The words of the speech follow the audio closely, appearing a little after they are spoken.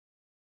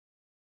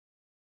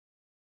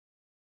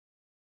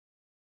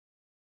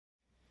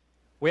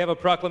We have a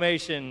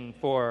proclamation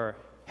for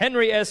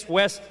Henry S.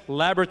 West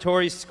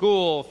Laboratory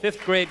School,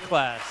 5th grade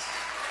class.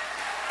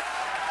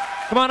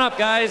 Come on up,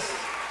 guys.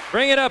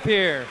 Bring it up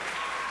here.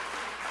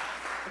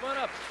 Come on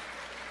up.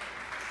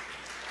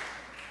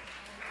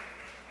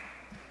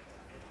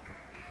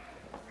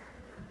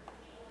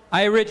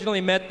 I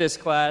originally met this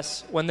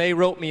class when they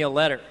wrote me a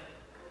letter.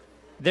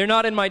 They're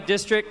not in my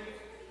district.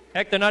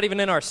 Heck, they're not even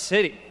in our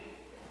city.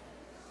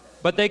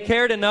 But they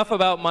cared enough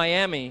about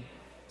Miami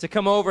to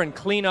come over and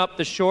clean up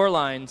the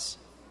shorelines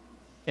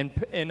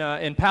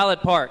in Pallet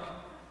Park,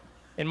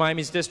 in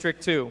Miami's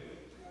District 2.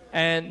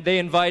 And they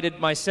invited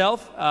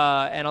myself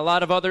and a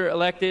lot of other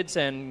electeds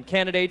and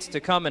candidates to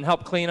come and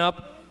help clean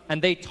up.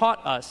 And they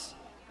taught us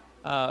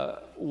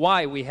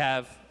why we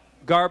have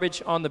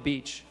garbage on the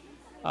beach.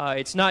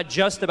 It's not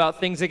just about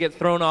things that get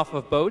thrown off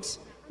of boats.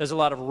 There's a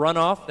lot of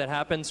runoff that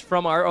happens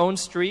from our own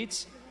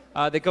streets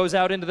that goes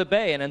out into the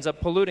bay and ends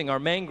up polluting our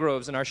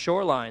mangroves and our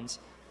shorelines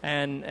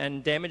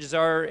and damages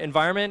our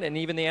environment and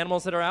even the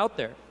animals that are out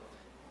there.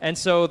 And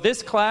so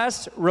this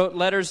class wrote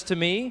letters to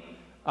me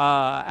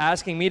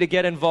asking me to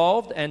get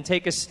involved and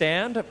take a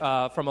stand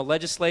from a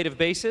legislative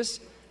basis,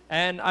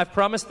 and I've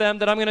promised them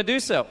that I'm going to do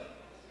so.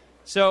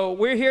 So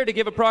we're here to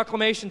give a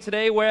proclamation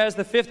today, whereas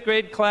the 5th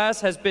grade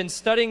class has been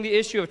studying the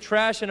issue of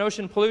trash and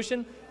ocean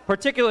pollution,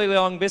 particularly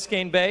along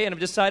Biscayne Bay, and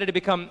have decided to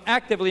become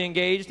actively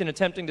engaged in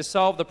attempting to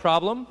solve the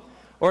problem,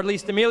 or at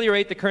least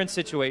ameliorate the current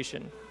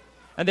situation.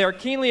 And they are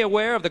keenly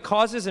aware of the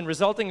causes and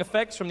resulting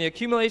effects from the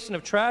accumulation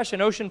of trash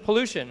and ocean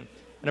pollution,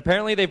 and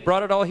apparently they've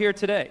brought it all here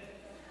today.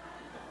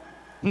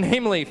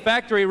 Namely,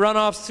 factory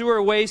runoff, sewer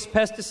waste,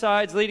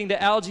 pesticides leading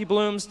to algae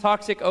blooms,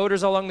 toxic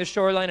odors along the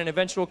shoreline, and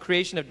eventual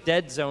creation of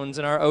dead zones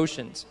in our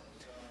oceans.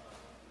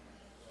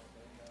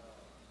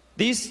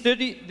 These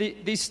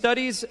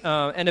studies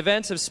and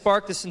events have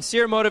sparked a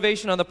sincere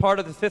motivation on the part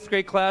of the 5th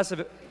grade class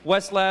of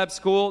West Lab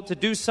School to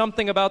do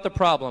something about the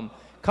problem,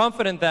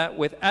 confident that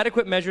with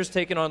adequate measures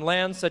taken on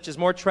land, such as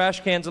more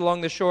trash cans along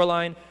the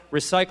shoreline,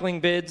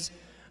 recycling bids,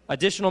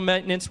 additional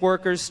maintenance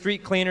workers,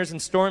 street cleaners, and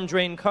storm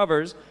drain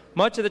covers,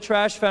 much of the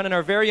trash found in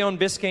our very own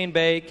Biscayne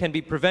Bay can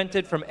be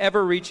prevented from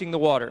ever reaching the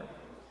water.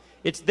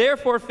 It's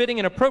therefore fitting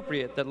and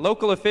appropriate that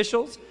local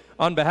officials,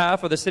 on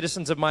behalf of the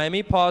citizens of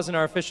Miami, pause in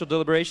our official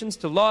deliberations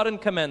to laud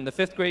and commend the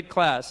 5th grade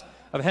class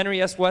of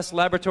Henry S. West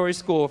Laboratory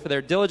School for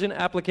their diligent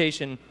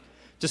application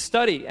to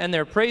study and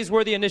their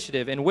praiseworthy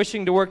initiative in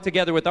wishing to work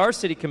together with our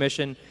City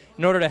Commission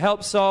in order to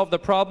help solve the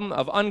problem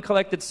of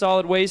uncollected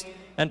solid waste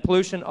and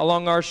pollution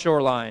along our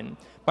shoreline.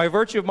 By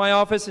virtue of my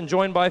office and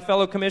joined by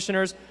fellow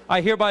commissioners,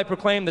 I hereby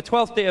proclaim the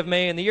 12th day of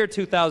May in the year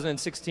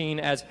 2016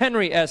 as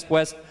Henry S.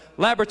 West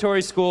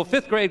Laboratory School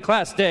 5th grade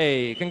class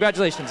day.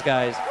 Congratulations,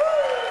 guys.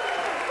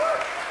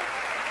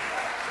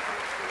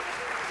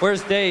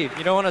 Where's Dave?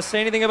 You don't want to say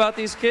anything about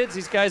these kids?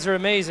 These guys are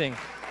amazing.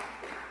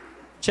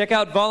 Check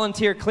out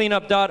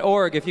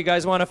VolunteerCleanup.Org if you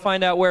guys want to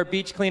find out where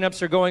beach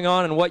cleanups are going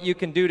on and what you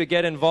can do to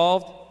get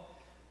involved.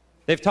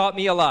 They've taught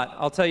me a lot,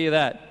 I'll tell you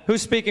that.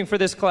 Who's speaking for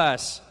this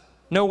class?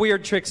 No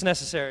weird tricks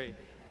necessary.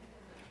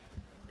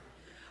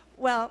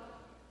 Well,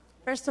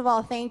 first of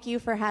all, thank you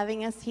for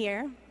having us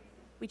here.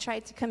 We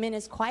tried to come in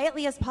as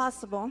quietly as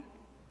possible,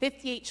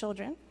 58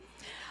 children.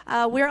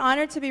 We're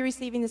honored to be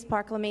receiving this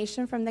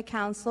proclamation from the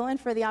council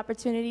and for the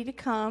opportunity to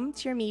come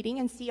to your meeting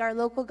and see our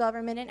local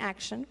government in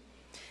action.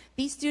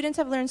 These students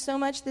have learned so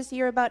much this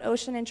year about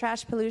ocean and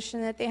trash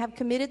pollution that they have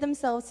committed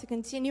themselves to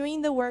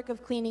continuing the work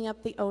of cleaning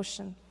up the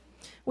ocean.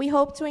 We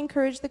hope to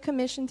encourage the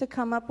commission to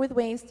come up with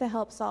ways to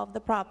help solve the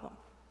problem.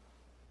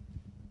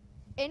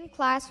 In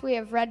class, we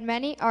have read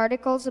many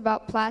articles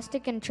about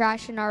plastic and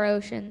trash in our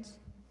oceans.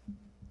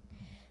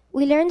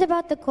 We learned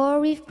about the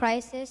coral reef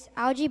crisis,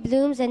 algae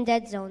blooms, and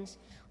dead zones.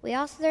 We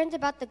also learned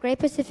about the Great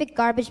Pacific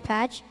Garbage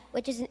Patch,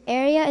 which is an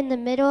area in the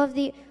middle of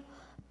the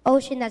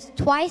ocean that's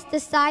twice the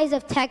size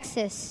of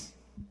Texas.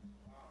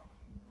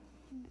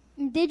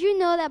 Did you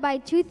know that by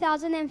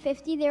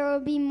 2050 there will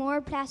be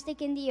more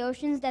plastic in the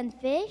oceans than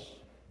fish?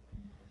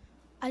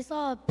 I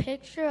saw a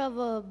picture of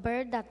a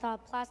bird that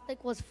thought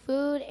plastic was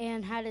food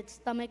and had its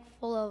stomach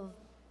full of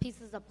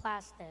pieces of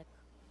plastic.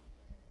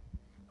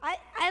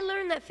 I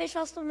learned that fish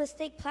also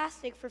mistake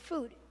plastic for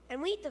food,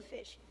 and we eat the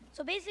fish.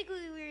 So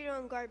basically, we eat our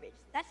own garbage.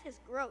 That's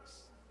just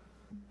gross.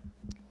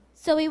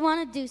 So we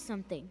want to do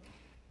something.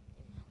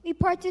 We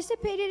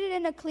participated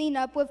in a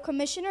cleanup with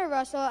Commissioner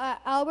Russell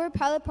at Albert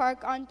Pallet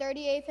Park on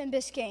 38th and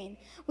Biscayne.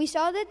 We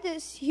saw that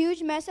this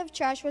huge mess of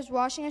trash was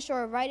washing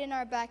ashore right in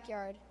our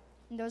backyard.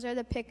 And those are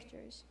the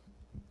pictures.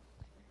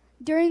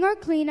 During our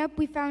cleanup,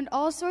 we found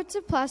all sorts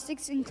of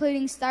plastics,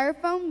 including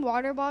styrofoam,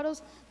 water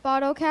bottles,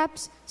 bottle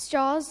caps,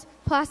 straws,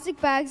 plastic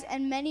bags,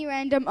 and many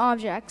random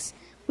objects.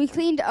 We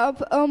cleaned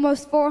up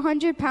almost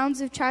 400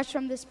 pounds of trash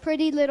from this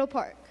pretty little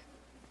park.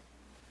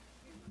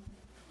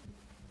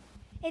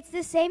 It's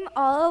the same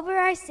all over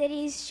our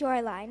city's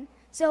shoreline.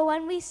 So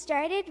when we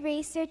started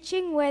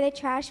researching where the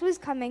trash was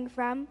coming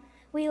from,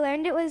 we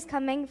learned it was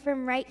coming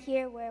from right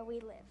here where we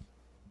live.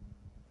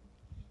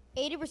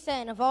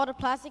 80% of all the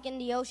plastic in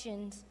the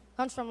oceans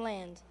comes from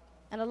land.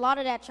 and a lot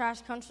of that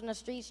trash comes from the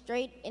street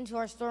straight into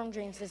our storm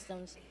drain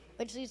systems,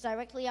 which leads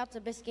directly out to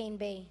Biscayne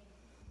Bay.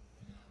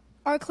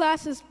 Our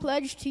class is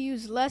pledged to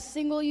use less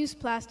single-use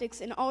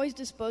plastics and always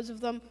dispose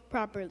of them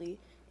properly.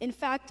 In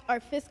fact, our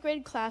 5th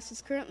grade class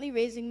is currently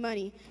raising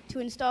money to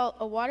install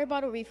a water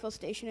bottle refill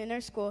station in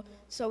our school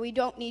so we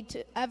don't need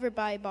to ever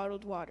buy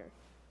bottled water.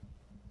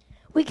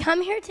 We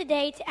come here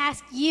today to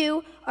ask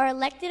you, our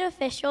elected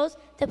officials,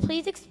 to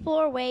please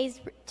explore ways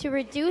to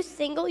reduce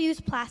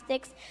single-use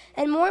plastics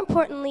and, more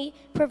importantly,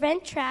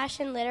 prevent trash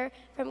and litter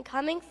from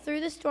coming through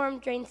the storm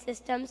drain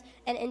systems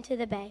and into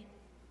the bay.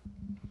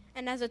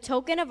 And as a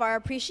token of our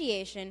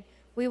appreciation,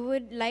 we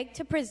would like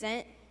to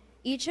present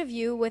each of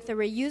you with a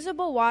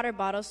reusable water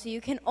bottle so you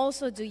can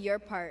also do your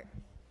part.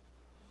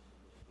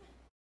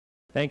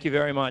 Thank you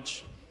very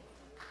much.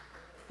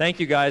 Thank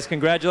you, guys.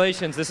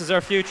 Congratulations. This is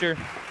our future.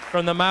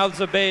 From the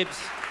mouths of babes.